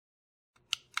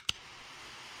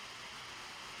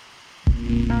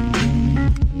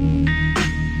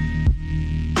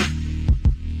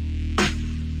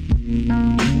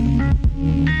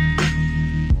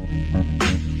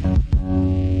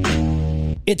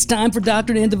It's time for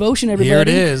Doctrine and Devotion, everybody. Here it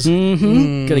is.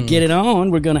 Gonna get it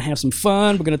on. We're gonna have some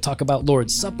fun. We're gonna talk about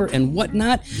Lord's Supper and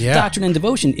whatnot. Yeah. Doctrine and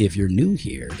Devotion, if you're new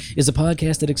here, is a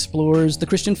podcast that explores the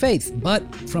Christian faith,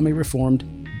 but from a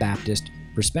Reformed Baptist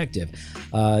perspective.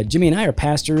 Jimmy and I are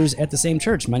pastors at the same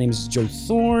church. My name is Joe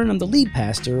Thorne. I'm the lead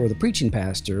pastor or the preaching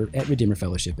pastor at Redeemer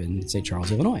Fellowship in St.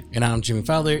 Charles, Illinois. And I'm Jimmy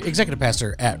Fowler, executive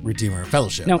pastor at Redeemer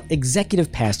Fellowship. Now,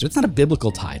 executive pastor, it's not a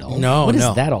biblical title. No, What is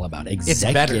no. that all about?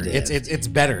 Executive. It's better. It's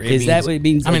better. Is that what it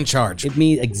means? I'm in charge. It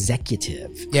means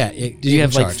executive. Yeah. Do you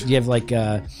have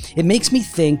it makes me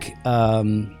think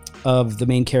of the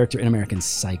main character in American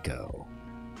Psycho.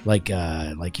 Like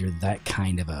you're that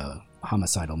kind of a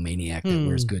homicidal maniac that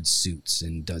wears good suits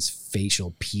and does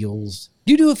facial peels.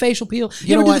 Do you do a facial peel?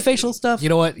 You ever do the facial stuff? You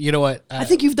know what? I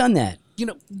think you've done that.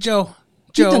 Joe.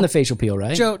 You've done the facial peel,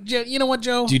 right? Joe, you know what,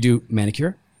 Joe? Do you do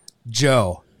manicure?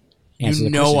 Joe. Answer You the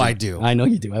know question. I do. I know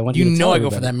you do. I want You you to know tell I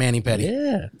go for everybody. that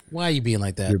mani-pedi. Yeah. Why are you being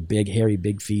like that? Your big, hairy,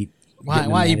 big feet. Why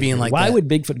are you being like Why that? would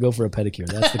Bigfoot go for a pedicure?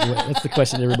 That's the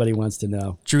question everybody wants to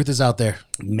know. Truth is out there.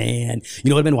 Man,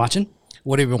 you know what I've been watching?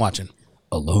 What have you been watching?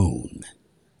 Alone.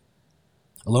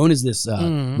 Alone is this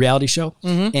reality show,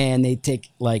 and they take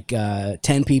like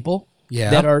 10 people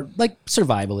that are like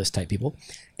survivalist type people,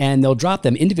 and they'll drop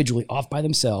them individually off by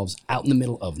themselves out in the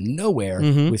middle of nowhere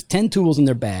with 10 tools in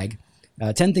their bag,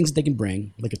 10 things that they can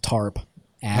bring, like a tarp,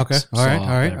 axe, Okay. saw, All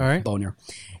right. whatever, boner.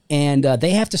 And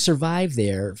they have to survive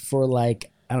there for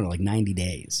like 90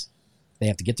 days. They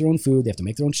have to get their own food. They have to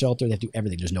make their own shelter. They have to do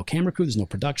everything. There's no camera crew. There's no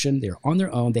production. They're on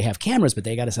their own. They have cameras, but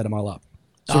they got to set them all up.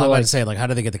 So I was they're about like, to say, how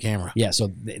do they get the camera? yeah,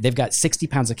 so they've got 60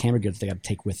 pounds of camera gear that they got to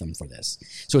take with them for this.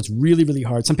 So it's really, really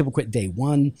hard. Some people quit day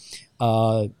one.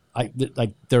 There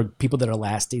are people that are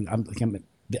lasting.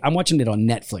 I'm watching it on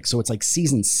Netflix, so it's like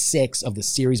season 6 of the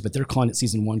series, but they're calling it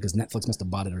season 1 because Netflix must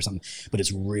have bought it or something. But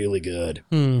it's really good.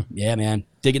 Yeah, man,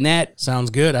 digging that.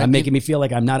 Sounds good. Making me feel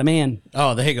like I'm not a man.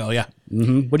 Oh, there you go. Yeah.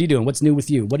 What are you doing? What's new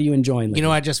with you? What are you enjoying lately? You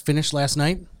know, I just finished last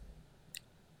night.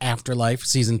 Afterlife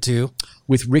season 2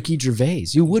 with Ricky Gervais.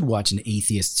 You would watch an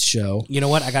atheist show. You know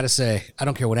what? I got to say, I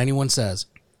don't care what anyone says.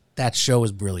 That show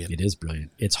is brilliant. It is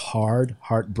brilliant. It's hard,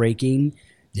 heartbreaking,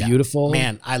 beautiful.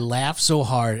 Man, I laugh so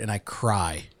hard and I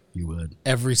cry. You would.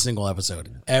 Every single episode.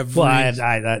 That's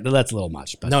a little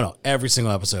much. But No, every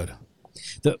single episode.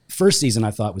 the first season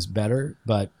I thought was better,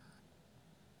 but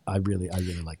I really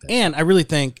like that. And I really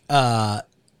think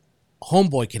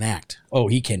Homeboy can act. Oh,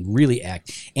 he can really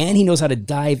act. And he knows how to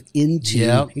dive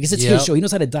into, because it's his show, he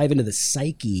knows how to dive into the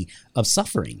psyche of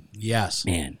suffering. Yes.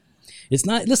 Man,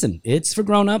 it's for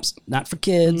grown-ups, not for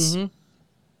kids.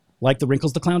 Like the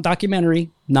Wrinkles the Clown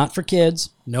documentary, not for kids.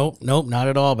 Nope, not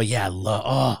at all. But yeah,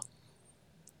 I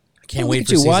can't wait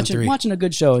for you season 3. watching a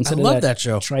good show instead I love of that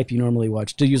show. tripe you normally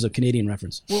watch, to use a Canadian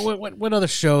reference. What other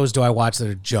shows do I watch that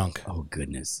are junk? Oh,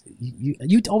 goodness. You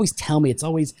always tell me it's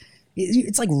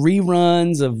like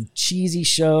reruns of cheesy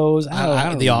shows. I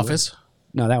don't The know. Office.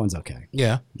 No, that one's okay.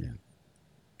 Yeah.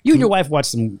 You and your wife watch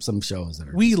some shows that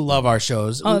are. We love our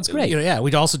shows. Oh, that's great.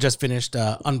 We also just finished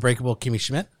Unbreakable Kimmy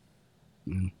Schmidt.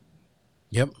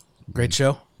 Yep. Great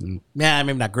show. Yeah,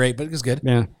 maybe not great, but it was good.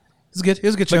 Yeah. It was good. It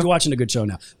was a good But show. you're watching a good show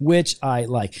now, which I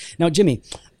like. Now, Jimmy,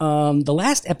 the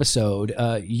last episode,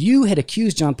 you had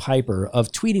accused John Piper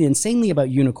of tweeting insanely about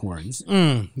unicorns,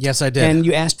 Yes, I did. and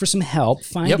you asked for some help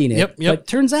finding it. Yep. But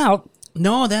turns out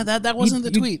No, that wasn't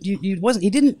the tweet. He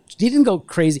didn't go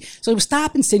crazy. So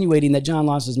stop insinuating that John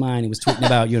lost his mind and was tweeting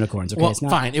about unicorns. Okay, Well, it's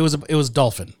not. fine. It was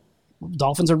dolphin.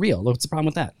 Dolphins are real. What's the problem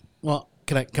with that? Well,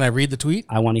 can I read the tweet?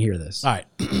 I want to hear this. All right.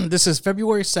 This is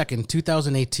February 2nd,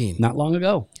 2018. Not long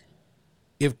ago.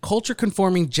 If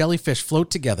culture-conforming jellyfish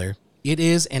float together, it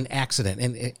is an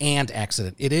accident. And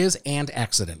accident. It is an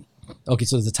accident. Okay,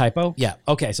 so there's a typo? Yeah.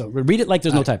 Okay, so read it like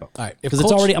there's no typo. All right. Because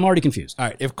I'm already confused. All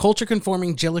right. If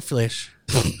culture-conforming jellyfish...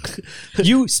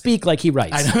 You speak like he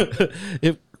writes.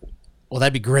 Well,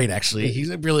 that'd be great, actually. He's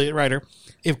a brilliant writer.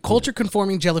 If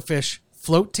culture-conforming jellyfish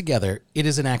float together, it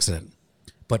is an accident.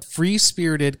 But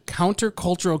free-spirited,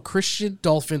 countercultural Christian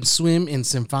dolphins swim in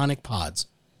symphonic pods.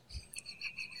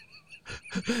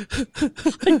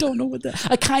 I don't know what that.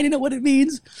 I kind of know what it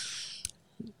means.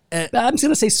 I'm just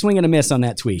gonna say swing and a miss on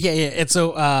that tweet. Yeah. And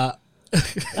so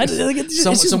It's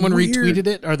just someone weird. retweeted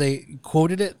it, or they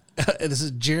quoted it. This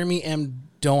is Jeremy M.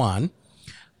 Doan,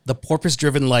 The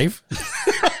Porpoise-Driven Life.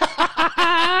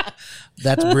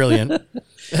 That's brilliant.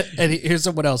 And here's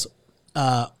someone else.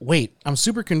 Wait, I'm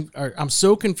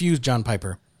so confused, John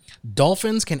Piper.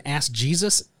 Dolphins can ask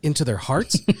Jesus into their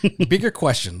hearts? Bigger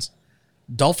questions.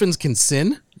 Dolphins can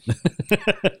sin?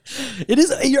 It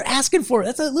is. You're asking for it.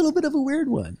 That's a little bit of a weird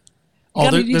one.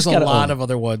 There's a lot of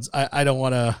other ones. I don't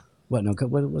want to. What? No,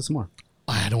 what's more?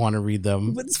 I don't want to read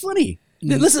them. But it's funny.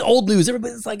 This is old news.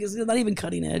 Everybody's like, it's not even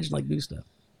cutting edge like new stuff.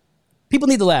 People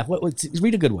need to laugh.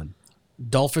 Read a good one.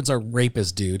 Dolphins are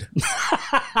rapists, dude.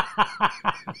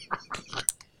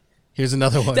 Here's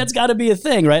another one. That's got to be a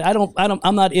thing, right?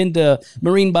 I'm not into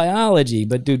marine biology,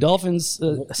 but do dolphins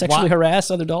sexually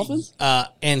harass other dolphins?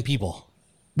 And people.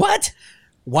 What?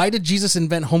 Why did Jesus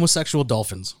invent homosexual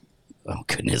dolphins? Oh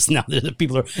goodness! Now the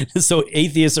people are so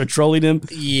atheists are trolling him.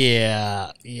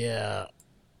 Yeah.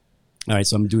 All right,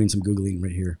 so I'm doing some Googling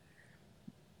right here.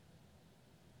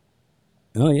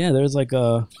 Oh yeah, there's like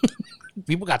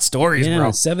people got stories, yeah, bro.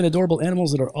 7 adorable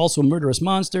animals that are also murderous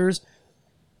monsters.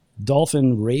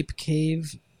 Dolphin rape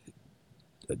cave.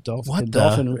 What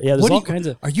dolphin? Yeah, there's all kinds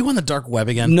of. Are you on the dark web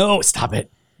again? No, stop it.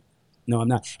 No, I'm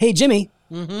not. Hey, Jimmy,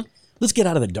 let's get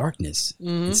out of the darkness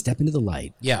and step into the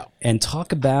light. Yeah. And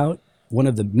talk about one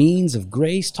of the means of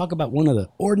grace. Talk about one of the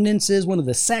ordinances, one of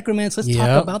the sacraments. Let's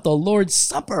talk about the Lord's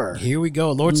Supper. Here we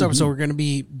go. Lord's Supper. So we're going to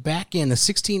be back in the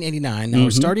 1689. Now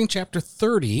we're starting chapter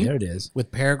 30. There it is.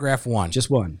 With paragraph 1. Just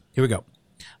one. Here we go.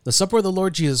 The supper of the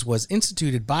Lord Jesus was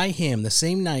instituted by him the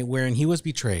same night wherein he was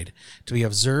betrayed, to be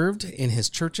observed in his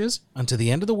churches unto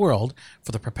the end of the world,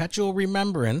 for the perpetual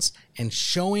remembrance and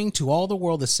showing to all the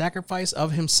world the sacrifice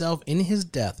of himself in his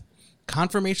death,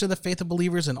 confirmation of the faith of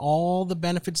believers and all the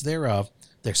benefits thereof,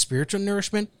 their spiritual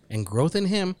nourishment and growth in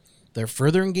him, their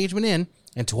further engagement in,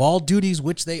 and to all duties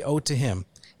which they owe to him,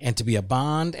 and to be a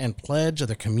bond and pledge of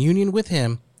their communion with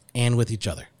him and with each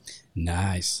other.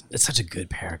 Nice. It's such a good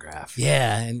paragraph.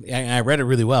 Yeah, and I read it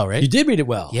really well, right? You did read it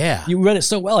well. Yeah. You read it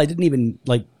so well, I didn't even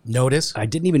notice. I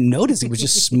didn't even notice. It was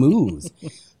just smooth.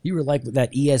 You were like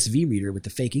that ESV reader with the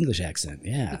fake English accent.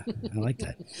 Yeah, I like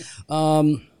that.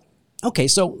 Okay,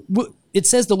 so it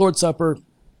says the Lord's Supper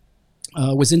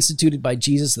was instituted by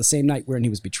Jesus the same night wherein he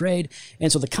was betrayed.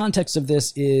 And so the context of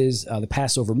this is the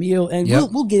Passover meal. And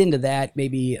we'll get into that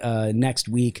maybe next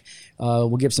week.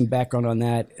 We'll give some background on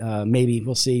that. Maybe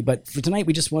we'll see. But for tonight,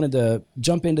 we just wanted to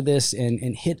jump into this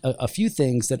and hit a few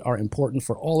things that are important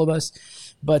for all of us.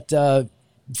 But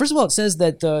first of all, it says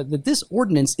that this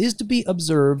ordinance is to be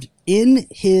observed in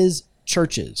his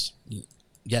churches.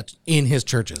 Yeah, in his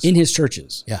churches. In his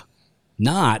churches. Yeah.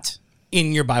 Not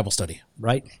in your Bible study.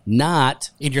 Right?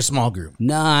 Not in your small group.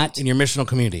 Not in your missional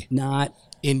community. Not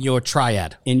in your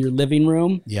triad. In your living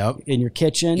room. Yep. In your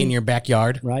kitchen. In your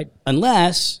backyard. Right?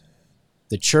 Unless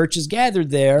the church is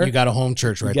gathered there. You got a home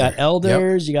church right there. You got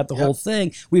elders. You got the whole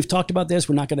thing. We've talked about this.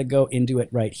 We're not going to go into it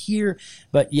right here.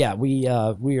 But yeah, we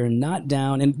are not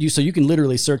down. And so you can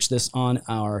literally search this on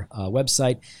our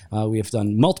website. We have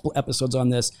done multiple episodes on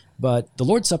this. But the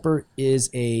Lord's Supper is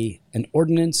an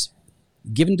ordinance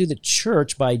given to the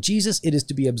church by Jesus. It is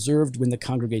to be observed when the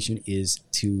congregation is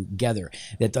together.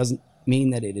 That doesn't mean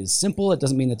that it is simple. It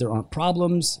doesn't mean that there aren't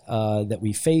problems that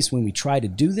we face when we try to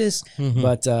do this.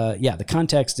 But the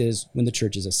context is when the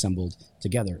church is assembled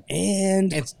together.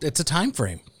 And it's a time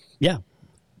frame. Yeah.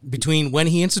 Between when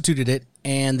he instituted it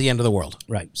and the end of the world.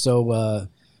 Right. So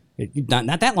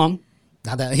not that long.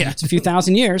 Not that, yeah. It's a few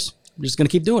thousand years. We're just going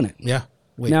to keep doing it. Yeah.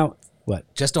 Wait. Now,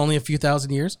 what? Just only a few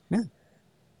thousand years? Yeah.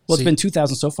 Well, it's been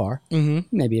 2,000 so far.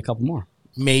 Maybe a couple more.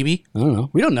 Maybe. I don't know.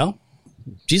 We don't know.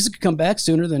 Jesus could come back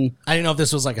sooner than... I didn't know if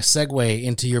this was like a segue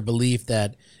into your belief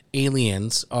that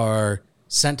aliens are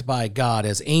sent by God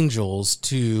as angels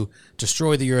to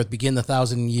destroy the earth, begin the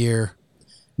 1,000-year...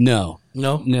 No.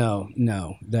 No?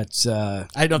 No. That's I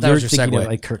don't know if that was your thinking segue. of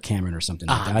like Kirk Cameron or something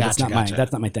like that. Gotcha.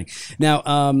 That's not my thing. Now,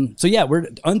 so yeah, we're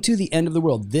unto the end of the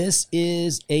world. This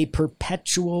is a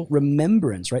perpetual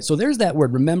remembrance, right? So there's that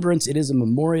word, remembrance. It is a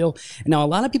memorial. Now, a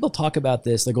lot of people talk about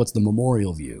this, like, it's the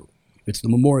memorial view. It's the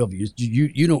memorial view.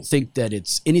 You don't think that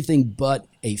it's anything but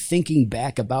a thinking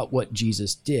back about what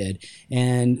Jesus did.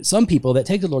 And some people that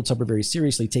take the Lord's Supper very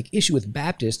seriously take issue with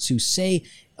Baptists who say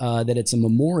that it's a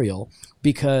memorial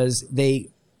because they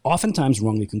oftentimes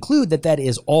wrongly conclude that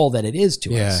is all that it is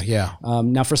to us. Yeah.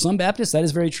 Now, for some Baptists, that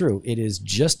is very true. It is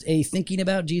just a thinking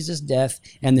about Jesus' death,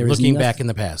 and there is looking back in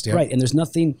the past. Yeah. Right, and there's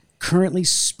nothing currently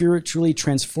spiritually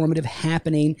transformative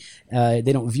happening. They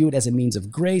don't view it as a means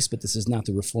of grace, but this is not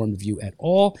the Reformed view at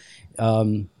all.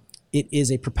 It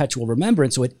is a perpetual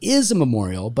remembrance, so it is a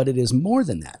memorial, but it is more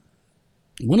than that.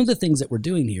 One of the things that we're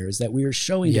doing here is that we are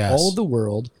showing to all of the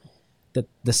world that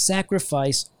the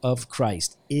sacrifice of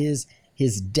Christ is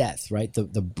his death, right?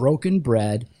 The broken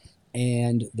bread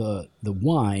and the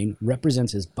wine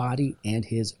represents his body and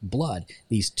his blood.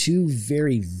 These two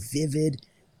very vivid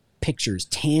pictures,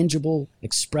 tangible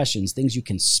expressions, things you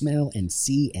can smell and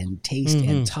see and taste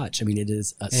and touch. I mean, it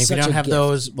is and if you don't have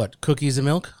those, what, cookies and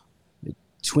milk?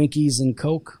 Twinkies and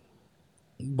Coke.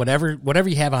 whatever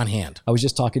you have on hand. I was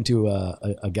just talking to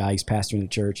a guy who's pastoring the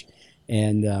church,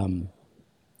 and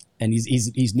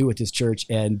he's new at this church,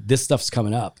 and this stuff's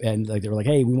coming up, and like they were like,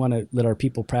 hey, we want to let our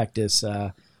people practice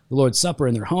the Lord's Supper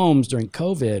in their homes during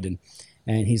COVID,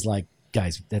 and he's like,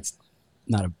 guys, that's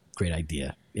not a great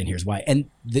idea, and here's why. And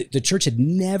the church had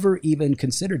never even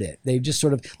considered it. They just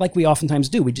sort of, like we oftentimes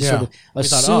do, we just sort of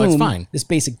assume thought, it's fine. This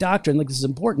basic doctrine, like this is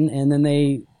important, and then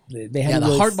they had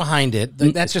the heart behind it.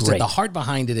 That's just great. it. The heart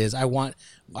behind it is I want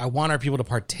our people to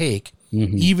partake,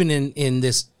 even in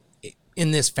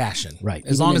this fashion, right?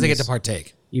 As long as they get to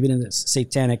partake, even in this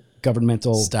satanic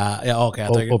governmental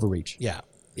overreach. Yeah.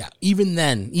 Even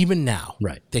then, even now,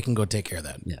 right? They can go take care of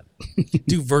that. Yeah,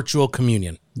 do virtual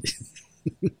communion.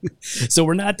 So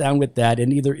we're not down with that, and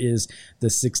neither is the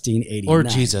 1689 or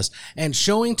Jesus. And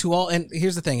showing to all, and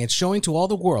here's the thing: it's showing to all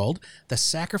the world the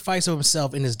sacrifice of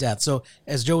Himself in His death. So,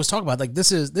 as Joe was talking about, like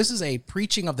this is a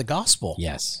preaching of the gospel.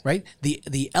 Yes, right.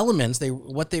 The elements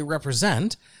what they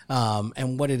represent,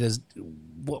 and what it is,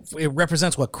 it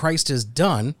represents what Christ has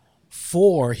done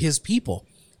for His people.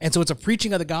 And so it's a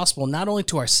preaching of the gospel, not only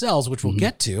to ourselves, which we'll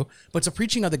get to, but it's a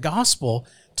preaching of the gospel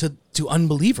to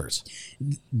unbelievers.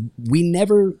 We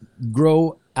never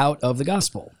grow out of the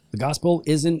gospel. The gospel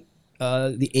isn't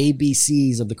the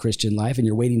ABCs of the Christian life, and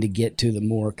you're waiting to get to the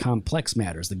more complex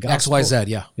matters. The gospel,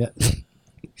 XYZ, yeah.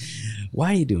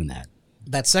 Why are you doing that?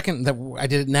 That second, that I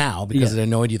did it now because it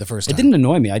annoyed you the first time. It didn't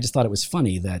annoy me. I just thought it was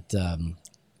funny that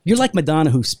you're like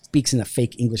Madonna, who speaks in a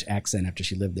fake English accent after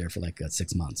she lived there for like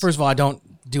 6 months. First of all, I don't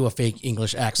do a fake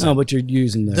English accent. No, but you're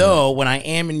using the... Though, when I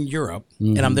am in Europe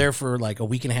and I'm there for like a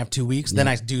week and a half, 2 weeks, then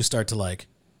I do start to like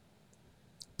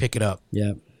pick it up.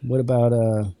 Yeah. What about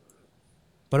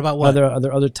what? Are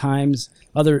there other times,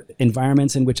 other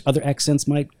environments in which other accents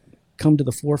might come to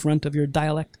the forefront of your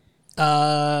dialect?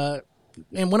 And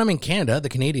when I'm in Canada, the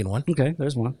Canadian one. Okay,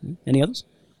 there's one. Any others?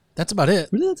 That's about it.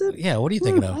 Really, that's it? Yeah, what are you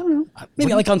thinking of? I don't know.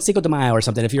 Maybe like on Cinco de Mayo or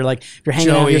something. If you're hanging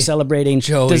out, you're celebrating.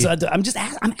 Joey.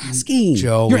 I'm asking.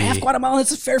 Joey. You're half Guatemalan.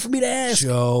 It's fair for me to ask.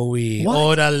 Joey.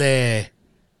 What? Orale.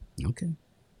 Okay.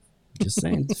 Just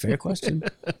saying. It's a fair question.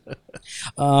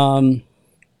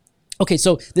 Okay,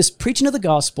 so this preaching of the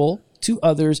gospel to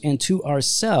others and to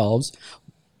ourselves,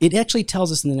 it actually tells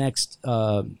us in the next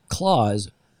clause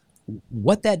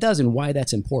what that does and why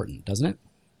that's important, doesn't it?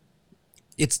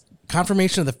 It's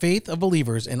confirmation of the faith of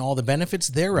believers and all the benefits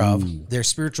thereof, their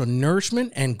spiritual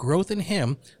nourishment and growth in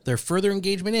Him, their further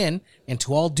engagement in, and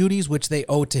to all duties which they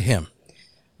owe to Him.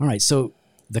 All right, so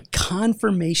the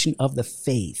confirmation of the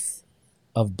faith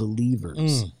of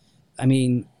believers. I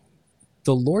mean,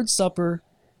 the Lord's Supper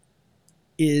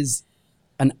is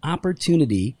an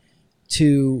opportunity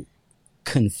to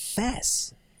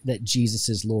confess that Jesus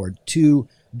is Lord, to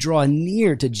draw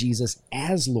near to Jesus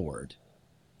as Lord,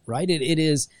 right? It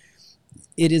is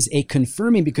a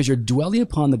confirming, because you're dwelling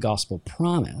upon the gospel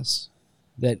promise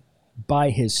that by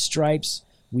His stripes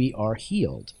we are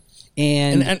healed.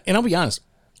 And I'll be honest,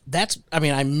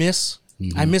 I miss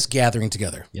gathering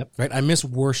together. Yep. Right. I miss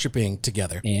worshiping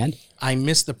together. And I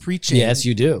miss the preaching. yes,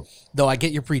 you do. Though I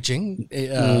get your preaching.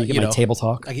 You get my table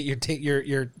talk. I get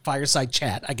your fireside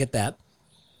chat. I get that.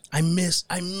 I miss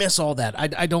all that.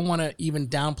 I don't want to even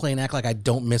downplay and act like I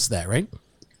don't miss that. Right.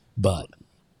 But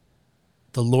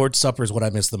the Lord's Supper is what I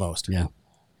miss the most. yeah,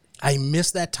 I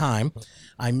miss that time.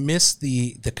 I miss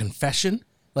the confession,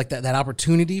 like that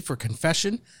opportunity for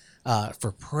confession,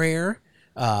 for prayer,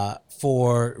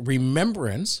 for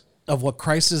remembrance of what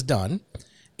Christ has done,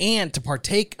 and to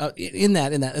partake in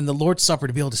the Lord's Supper,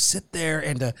 to be able to sit there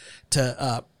and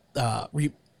to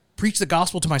preach the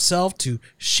gospel to myself, to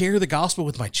share the gospel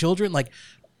with my children. Like,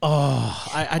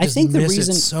 I just think the miss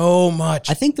reason it so much.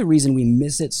 I think the reason we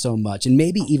miss it so much, and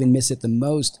maybe even miss it the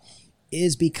most,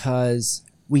 is because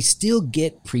we still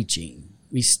get preaching.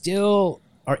 We still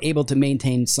are able to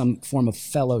maintain some form of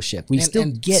fellowship. We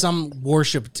still get some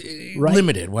worship right,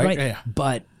 limited, right? Right. Yeah.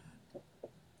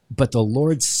 But the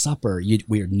Lord's Supper,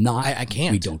 we're not. I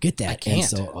can't. We don't get that. I can't. And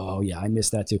so, I miss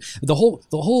that too. The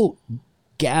whole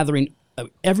gathering.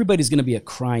 Everybody's going to be a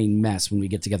crying mess when we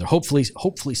get together. Hopefully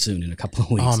soon, in a couple of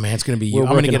weeks. Oh man, it's going to be you. We're I'm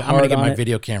going to working get hard my on it.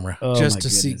 video camera Oh, just my to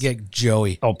goodness. get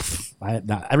Joey. Oh,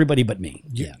 not everybody but me.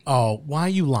 Yeah, Oh, why are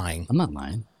you lying? I'm not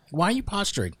lying. Why are you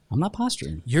posturing? I'm not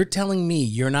posturing. You're telling me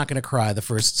you're not going to cry the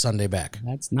first Sunday back.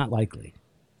 That's not likely.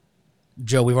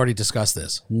 Joe, we've already discussed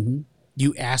this. Mm-hmm.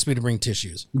 You asked me to bring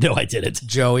tissues. No, I didn't.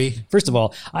 Joey. First of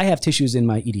all, I have tissues in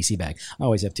my EDC bag. I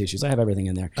always have tissues. I have everything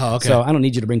in there. Oh, okay. So I don't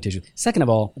need you to bring tissues. Second of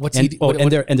all, What's and, ED what-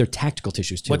 and they're tactical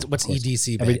tissues too. What's of course.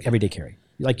 EDC bag? Everyday carry.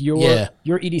 Like your Yeah.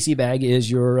 EDC bag is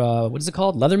your what is it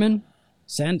called? Leatherman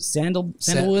Sandalwood?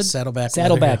 Saddleback.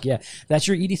 Saddleback, yeah. That's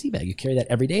your EDC bag. You carry that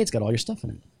every day. It's got all your stuff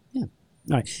in it. Yeah.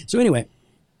 All right. So anyway,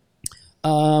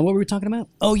 what were we talking about?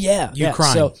 Oh, yeah.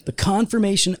 Crying. So the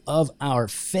confirmation of our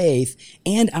faith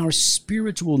and our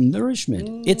spiritual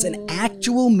nourishment. It's an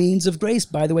actual means of grace.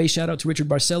 By the way, shout out to Richard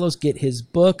Barcelos. Get his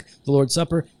book, The Lord's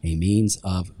Supper, A Means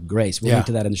of Grace. We'll link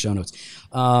to that in the show notes.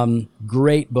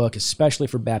 Great book, especially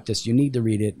for Baptists. You need to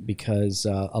read it because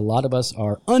a lot of us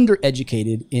are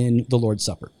undereducated in the Lord's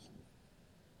Supper.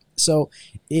 So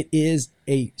it is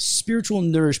a spiritual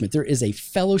nourishment. There is a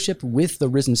fellowship with the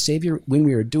risen Savior when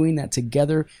we are doing that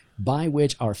together, by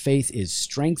which our faith is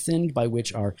strengthened, by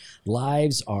which our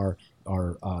lives are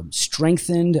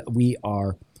strengthened. We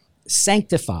are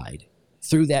sanctified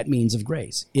through that means of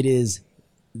grace. It is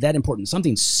that important.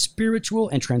 Something spiritual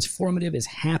and transformative is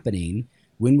happening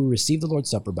when we receive the Lord's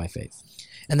Supper by faith.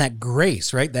 And that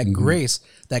grace, right? That grace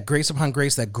upon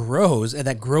grace that grows, and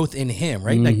that growth in Him,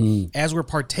 right? Like, as we're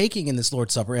partaking in this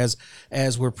Lord's Supper,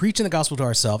 as we're preaching the gospel to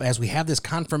ourselves, as we have this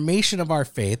confirmation of our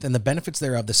faith and the benefits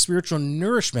thereof, the spiritual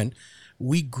nourishment,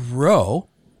 we grow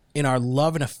in our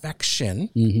love and affection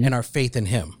and our faith in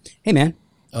Him. Hey, man.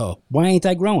 Why ain't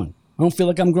I growing? I don't feel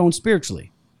like I'm growing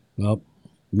spiritually. Well,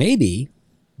 maybe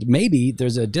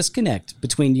there's a disconnect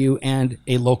between you and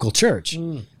a local church.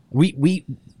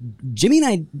 Jimmy and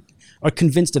I are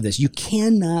convinced of this. You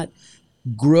cannot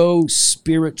grow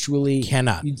spiritually.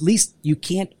 Cannot. At least you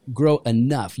can't grow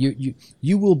enough.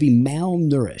 You will be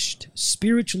malnourished,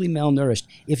 spiritually malnourished,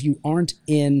 if you aren't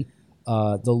in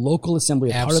the local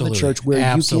assembly, a part of the church where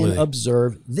you can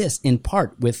observe this in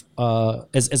part with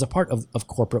as a part of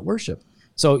corporate worship.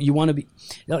 So you want to be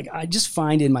like, I just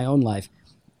find in my own life,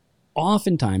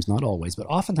 oftentimes, not always, but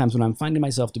oftentimes when I'm finding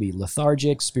myself to be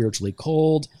lethargic, spiritually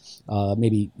cold,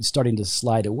 maybe starting to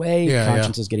slide away,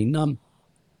 conscience is getting numb,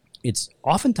 it's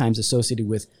oftentimes associated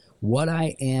with what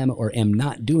I am or am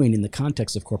not doing in the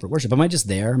context of corporate worship. Am I just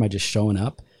there? Am I just showing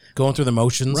up? Going through the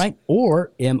motions? Right.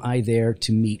 Or am I there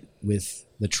to meet with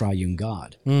the triune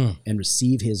God and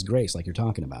receive His grace like you're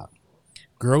talking about?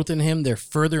 Growth in Him, their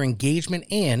further engagement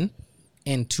in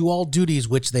and to all duties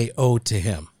which they owe to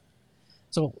Him.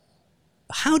 So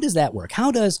how does that work? How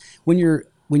does, when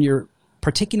you're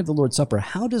partaking of the Lord's Supper,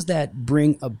 how does that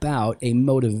bring about a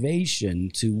motivation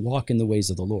to walk in the ways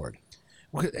of the Lord?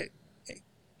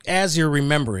 As you're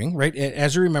remembering, right?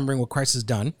 As you're remembering what Christ has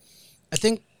done, I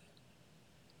think,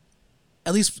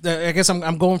 at least, I guess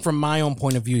I'm going from my own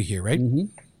point of view here, right?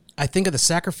 I think of the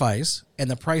sacrifice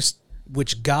and the price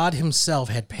which God Himself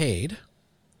had paid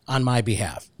on my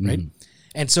behalf, right?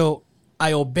 And so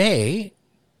I obey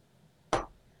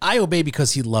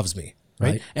because He loves me,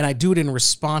 right? And I do it in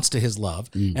response to His love.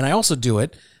 And I also do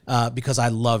it because I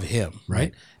love Him,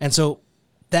 right? And so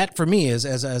that for me is,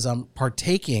 as I'm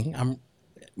partaking,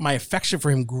 my affection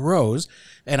for Him grows,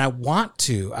 and I want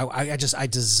to, I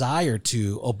desire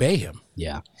to obey Him.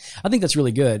 Yeah. I think that's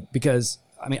really good because,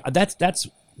 I mean, that's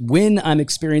when I'm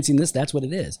experiencing this, that's what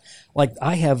it is. Like,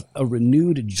 I have a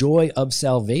renewed joy of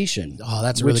salvation. Oh,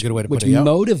 that's a really good way to put it. Which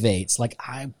motivates, like,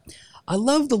 I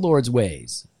love the Lord's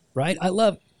ways. Right. I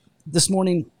love this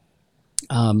morning.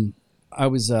 I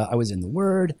was in the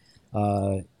Word,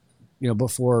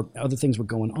 before other things were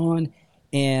going on.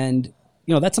 And,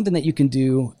 that's something that you can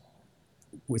do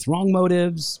with wrong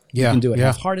motives. You can do it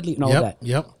half-heartedly and all of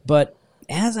that. But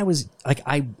as I was like,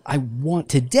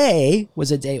 today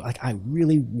was a day like I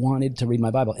really wanted to read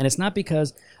my Bible. And it's not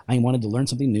because I wanted to learn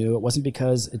something new. It wasn't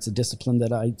because it's a discipline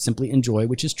that I simply enjoy,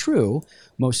 which is true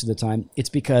most of the time. It's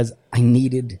because I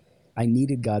needed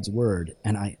God's word,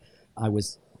 and I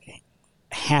was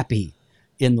happy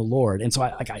in the Lord. And so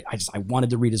I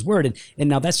wanted to read His word. And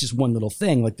now that's just one little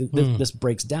thing. Like this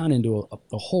breaks down into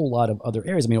a whole lot of other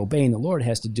areas. I mean, obeying the Lord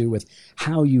has to do with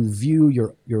how you view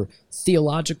your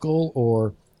theological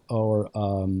or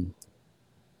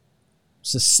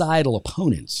societal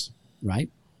opponents, right?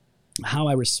 How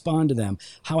I respond to them,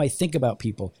 how I think about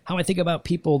people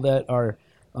that are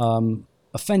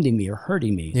offending me or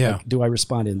hurting me. Yeah. Like, do I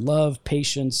respond in love,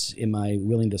 patience? Am I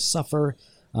willing to suffer?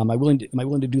 Am I willing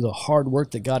to do the hard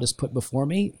work that God has put before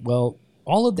me? Well,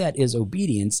 all of that is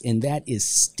obedience, and that is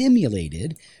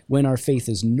stimulated when our faith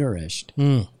is nourished.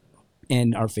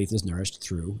 And our faith is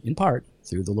nourished in part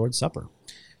through the Lord's Supper.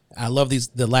 I love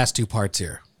the last two parts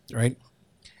here, right?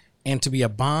 And to be a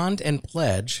bond and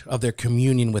pledge of their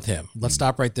communion with Him. Let's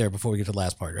stop right there before we get to the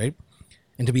last part, right?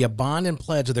 And to be a bond and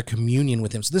pledge of their communion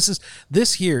with Him. So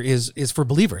this here is for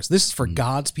believers. This is for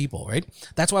God's people, right?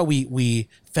 That's why we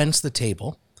fence the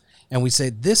table, and we say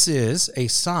this is a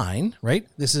sign, right?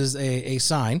 This is a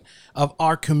sign of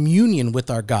our communion with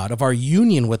our God, of our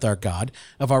union with our God,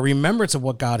 of our remembrance of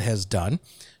what God has done,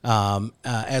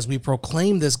 as we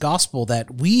proclaim this gospel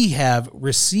that we have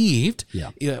received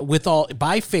with all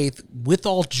by faith with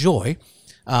all joy,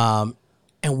 and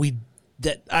we.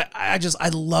 I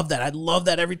love that. I love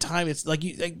that every time. It's like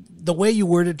the way you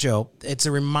worded, Joe. It's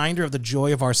a reminder of the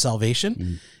joy of our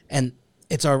salvation, and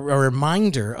it's a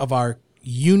reminder of our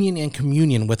union and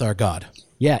communion with our God.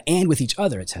 Yeah, and with each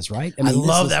other, it says, right? I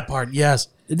love that part. Yes.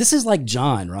 This is like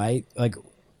John, right? Like,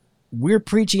 we're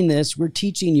preaching this, we're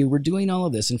teaching you, we're doing all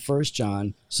of this in 1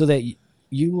 John so that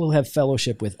you will have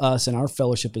fellowship with us, and our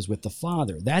fellowship is with the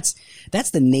Father. That's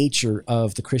the nature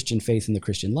of the Christian faith and the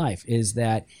Christian life, is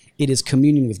that it is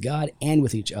communion with God and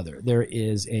with each other. There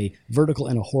is a vertical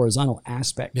and a horizontal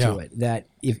aspect to it, that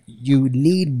if you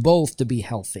need both to be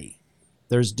healthy.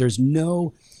 There's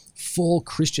no full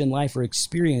Christian life or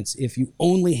experience if you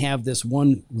only have this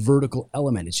one vertical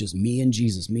element. It's just me and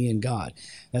Jesus, me and God.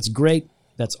 That's great.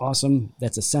 That's awesome.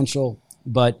 That's essential.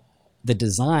 But the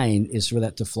design is for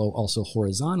that to flow also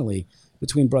horizontally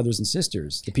between brothers and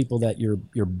sisters, the people that you're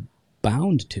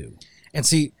bound to. And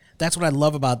see, that's what I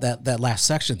love about that last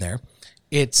section there.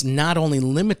 It's not only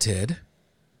limited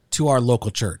to our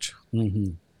local church.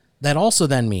 Mm-hmm. That also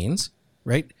then means,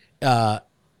 right,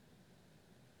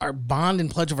 our bond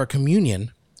and pledge of our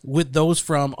communion with those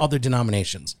from other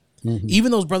denominations. Mm-hmm.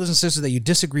 Even those brothers and sisters that you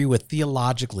disagree with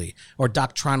theologically or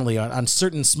doctrinally on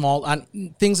certain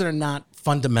on things that are not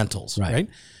fundamentals, right?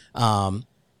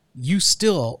 You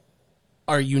still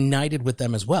are united with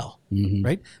them as well,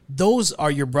 right? Those are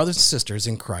your brothers and sisters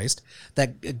in Christ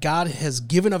that God has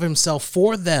given of himself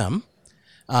for them,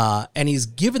 and he's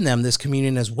given them this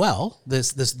communion as well,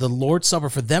 the Lord's Supper,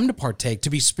 for them to partake, to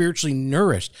be spiritually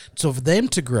nourished, so for them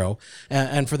to grow,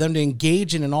 and for them to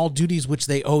engage in all duties which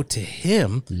they owe to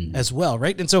him as well,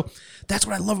 right? And so that's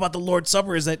what I love about the Lord's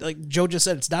Supper, is that, like Joe just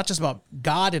said, it's not just about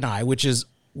God and I, which is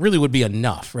really would be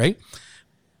enough, right?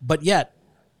 But yet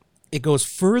it goes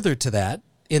further to that,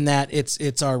 in that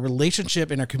it's our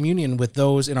relationship and our communion with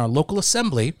those in our local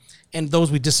assembly and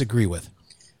those we disagree with.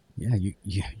 Yeah,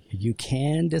 you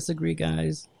can disagree,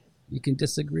 guys. You can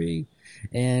disagree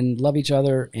and love each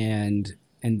other and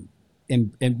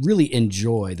really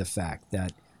enjoy the fact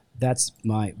that that's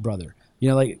my brother. You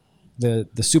know, like the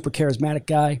super charismatic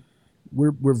guy,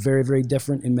 we're very, very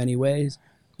different in many ways,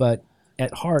 but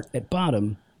at heart, at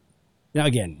bottom, now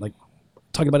again, like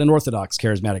talking about an Orthodox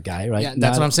charismatic guy, right? Yeah,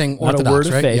 that's what I'm saying. Orthodox, not a word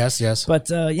of right? faith. Yes. But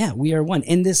yeah, we are one.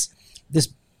 And this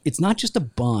it's not just a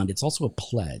bond; it's also a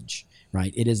pledge,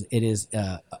 right? It is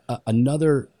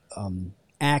another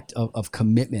act of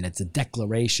commitment. It's a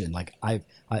declaration. Like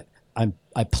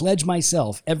I pledge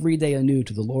myself every day anew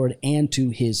to the Lord and to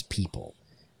His people,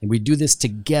 and we do this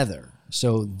together.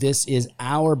 So this is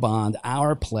our bond,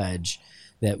 our pledge,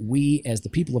 that we, as the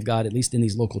people of God, at least in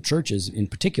these local churches in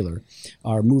particular,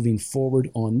 are moving forward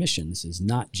on mission. This is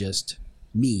not just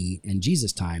me and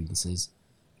Jesus time. This is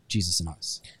Jesus and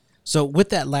us. So with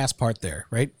that last part there,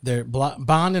 right, the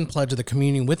bond and pledge of the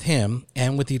communion with him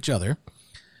and with each other,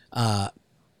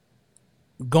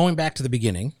 going back to the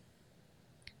beginning,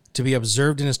 to be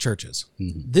observed in his churches.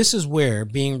 Mm-hmm. This is where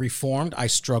being reformed I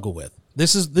struggle with.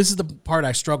 This is the part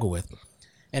I struggle with,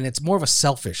 and it's more of a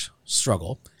selfish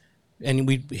struggle. And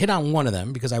we hit on one of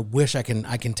them because I wish I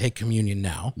can take communion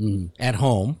now at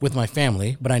home with my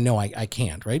family, but I know I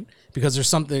can't, right? Because there's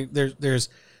something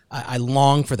I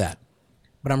long for that.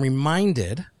 But I'm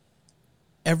reminded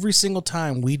every single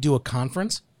time we do a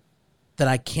conference that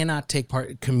I cannot take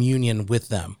communion with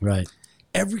them. Right.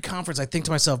 Every conference I think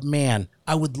to myself, man,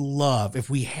 I would love if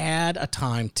we had a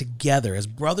time together as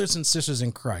brothers and sisters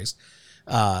in Christ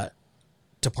to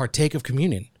partake of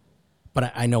communion.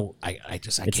 But I know I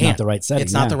can't. It's not the right setting.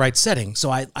 It's not the right setting. So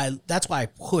I that's why I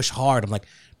push hard. I'm like,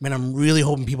 man, I'm really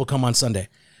hoping people come on Sunday.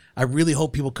 I really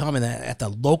hope people come and at the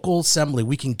local assembly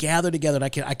we can gather together.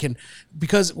 And I can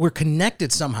because we're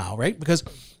connected somehow, right? Because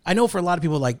I know for a lot of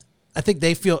people, like I think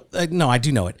they feel no, I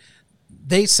do know it.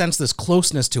 They sense this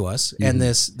closeness to us and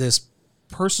this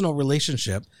personal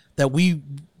relationship that we,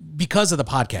 because of the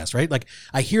podcast, right? Like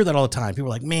I hear that all the time. People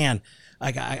are like, man,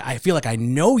 I feel like I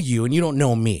know you and you don't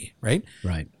know me, right?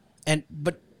 Right.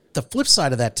 But the flip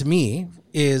side of that to me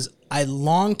is I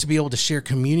long to be able to share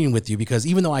communion with you, because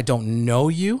even though I don't know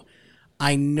you,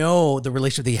 I know the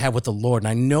relationship that you have with the Lord, and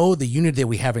I know the unity that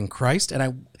we have in Christ, and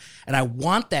I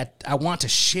want that. I want to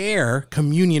share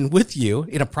communion with you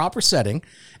in a proper setting,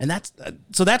 and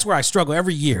that's where I struggle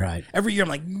every year. Right. Every year, I'm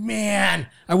like, man,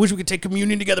 I wish we could take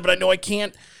communion together, but I know I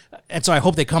can't. And so I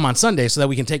hope they come on Sunday so that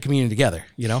we can take communion together.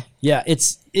 You know? Yeah,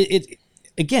 it's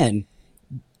again.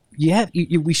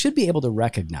 We should be able to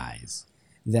recognize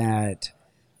that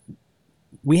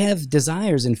we have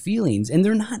desires and feelings, and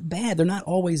they're not bad. They're not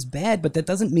always bad, but that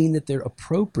doesn't mean that they're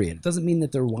appropriate. It doesn't mean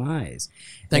that they're wise.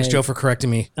 Thanks, Joe, for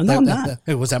correcting me. No, I'm not.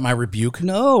 Was that my rebuke?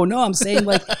 No, I'm saying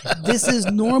like this is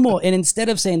normal. And instead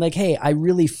of saying like, hey, I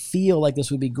really feel like this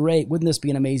would be great, wouldn't this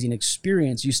be an amazing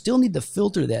experience? You still need to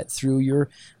filter that through your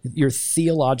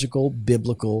theological,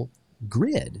 biblical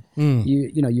grid.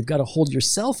 You've got to hold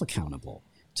yourself accountable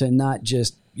to not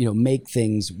just make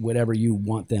things whatever you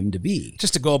want them to be.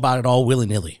 Just to go about it all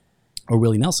willy-nilly. Or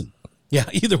Willie Nelson. Yeah,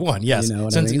 either one, yes. You know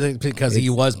what I mean? Because he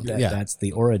was, That's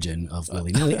the origin of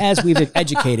willy-nilly. As we've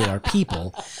educated our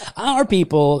people,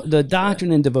 the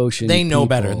doctrine and devotion. They know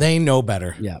better. They know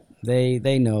better. Yeah,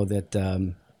 they know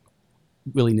that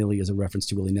willy-nilly is a reference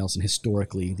to Willie Nelson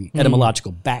historically, the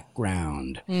etymological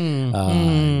background.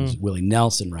 Willie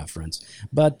Nelson reference.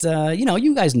 But,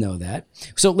 you guys know that.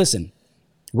 So listen.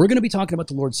 We're going to be talking about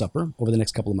the Lord's Supper over the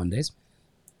next couple of Mondays,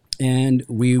 and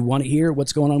we want to hear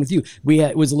what's going on with you.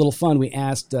 It was a little fun. We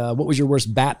asked, what was your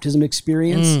worst baptism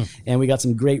experience? And we got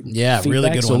some great feedback. Really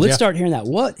good So ones, let's start hearing that.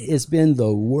 What has been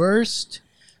the worst,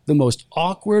 the most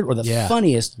awkward, or the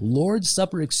funniest Lord's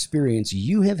Supper experience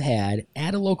you have had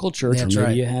at a local church, or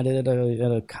maybe you had it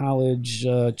at a college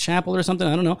chapel or something?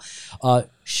 I don't know.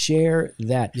 Share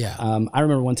that. Yeah. I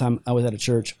remember one time I was at a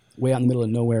church way out in the middle of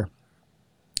nowhere.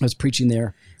 I was preaching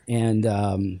there, and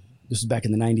this was back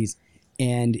in the 90s,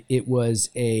 and it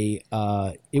was it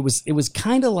was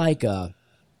kind of like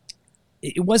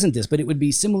it wasn't this, but it would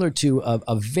be similar to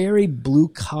a very blue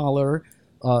collar,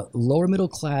 lower middle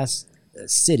class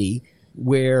city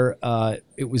where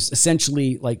it was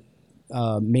essentially like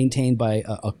maintained by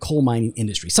a coal mining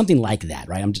industry, something like that,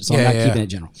 right? I'm not keeping it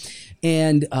general,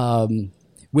 and.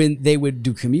 When they would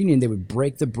do communion, they would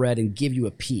break the bread and give you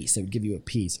a piece. They would give you a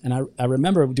piece. And I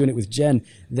remember doing it with Jen,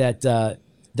 that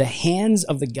the hands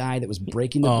of the guy that was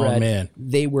breaking the bread,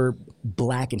 they were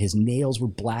blackened. His nails were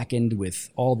blackened with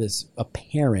all this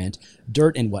apparent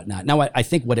dirt and whatnot. Now, I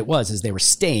think what it was is they were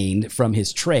stained from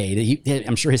his trade.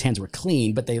 I'm sure his hands were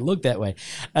clean, but they looked that way.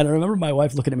 And I remember my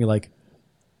wife looking at me like,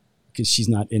 because she's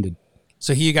not into.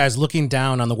 So you guys looking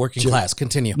down on the working class.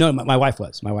 Continue. No, my wife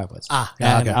was. And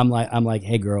okay. I'm like,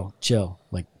 hey girl, chill.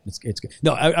 Like it's good.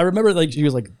 No, I remember like she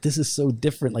was like, this is so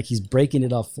different. Like he's breaking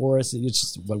it off for us. It's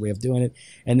just one way of doing it.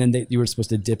 And then you were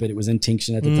supposed to dip it. It was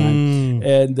intinction at the time.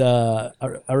 And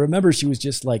I remember she was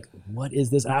just like, what is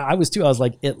this? I was too. I was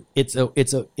like,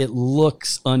 it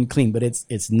looks unclean, but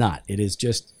it's not. It is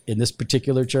just in this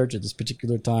particular church at this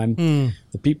particular time.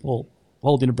 The people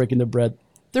holding and breaking their bread.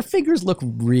 Their fingers look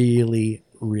really,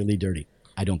 really dirty.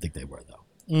 I don't think they were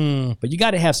though. But you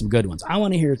got to have some good ones. I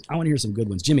want to hear some good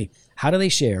ones. Jimmy, how do they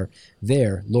share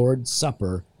their Lord's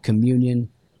Supper, communion,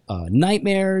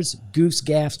 nightmares, goofs,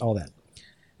 gaffes, all that?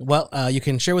 Well, you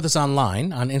can share with us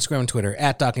online on Instagram and Twitter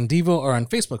at Doc and Devo, or on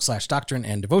Facebook /Doctrine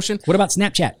and Devotion. What about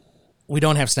Snapchat? We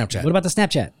don't have Snapchat. What about the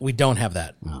Snapchat? We don't have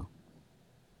that. Oh, all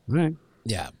right.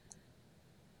 Yeah.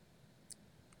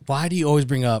 Why do you always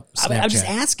bring up Snapchat? I'm just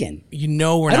asking. You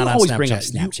know we're not on always Snapchat. bring up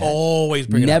Snapchat. You always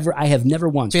bring it up. I have never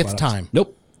once. Fifth time.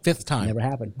 Nope. Fifth time. Never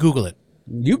happened. Google it.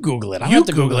 You Google it. I don't You have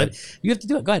to Google Google it. it. You have to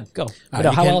do it. Go ahead. Go. How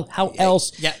You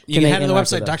else? can head to the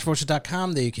website, interact with us?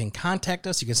 drfoster.com. There you can contact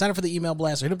us. You can sign up for the email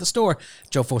blast or hit up the store,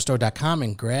 joefostore.com,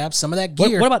 and grab some of that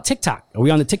gear. What about TikTok? Are we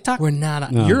on the TikTok? We're not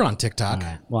on. No. You're on TikTok. All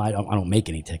right. Well, I don't make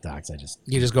any TikToks.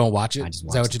 You just go and watch it? I just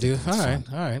Is that watch what you do? the All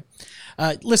TikToks. right. All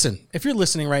right. Listen, if you're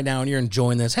listening right now and you're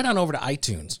enjoying this, head on over to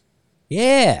iTunes.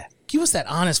 Yeah. Give us that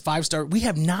honest 5-star. We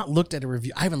have not looked at a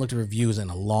review. I haven't looked at reviews in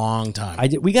a long time.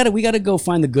 We got to go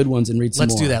find the good ones and read some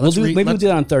Let's more. do that. Maybe we'll do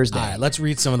that on Thursday. All right, let's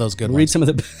read some of those good Read ones. some of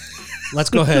the. Let's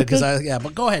go ahead,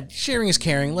 but go ahead. Sharing is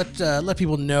caring. Let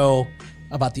people know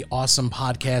about the awesome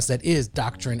podcast that is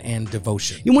Doctrine and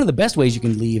Devotion. One of the best ways you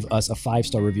can leave us a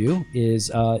 5-star review is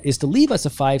to leave us a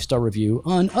 5-star review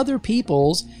on other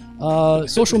people's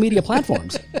social media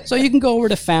platforms. So you can go over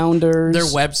to Founders, Their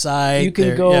website. You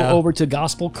can go over to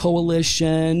Gospel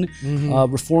Coalition,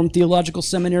 Reformed Theological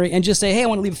Seminary, and just say, "Hey, I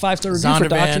want to leave a 5-star review for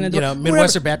Doctrine and Devotion."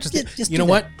 Midwestern Baptist. Just you do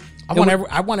know that. what?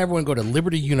 I want everyone to go to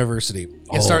Liberty University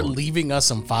and start leaving us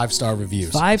some 5-star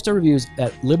reviews. 5-star reviews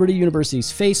at Liberty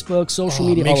University's Facebook, social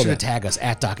media, Make all sure to of that. tag us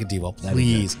at Doc and Devo, That'd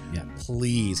be please. good. Yeah.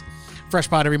 Please. Fresh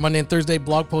Pod every Monday and Thursday.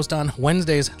 Blog post on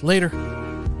Wednesdays. Later.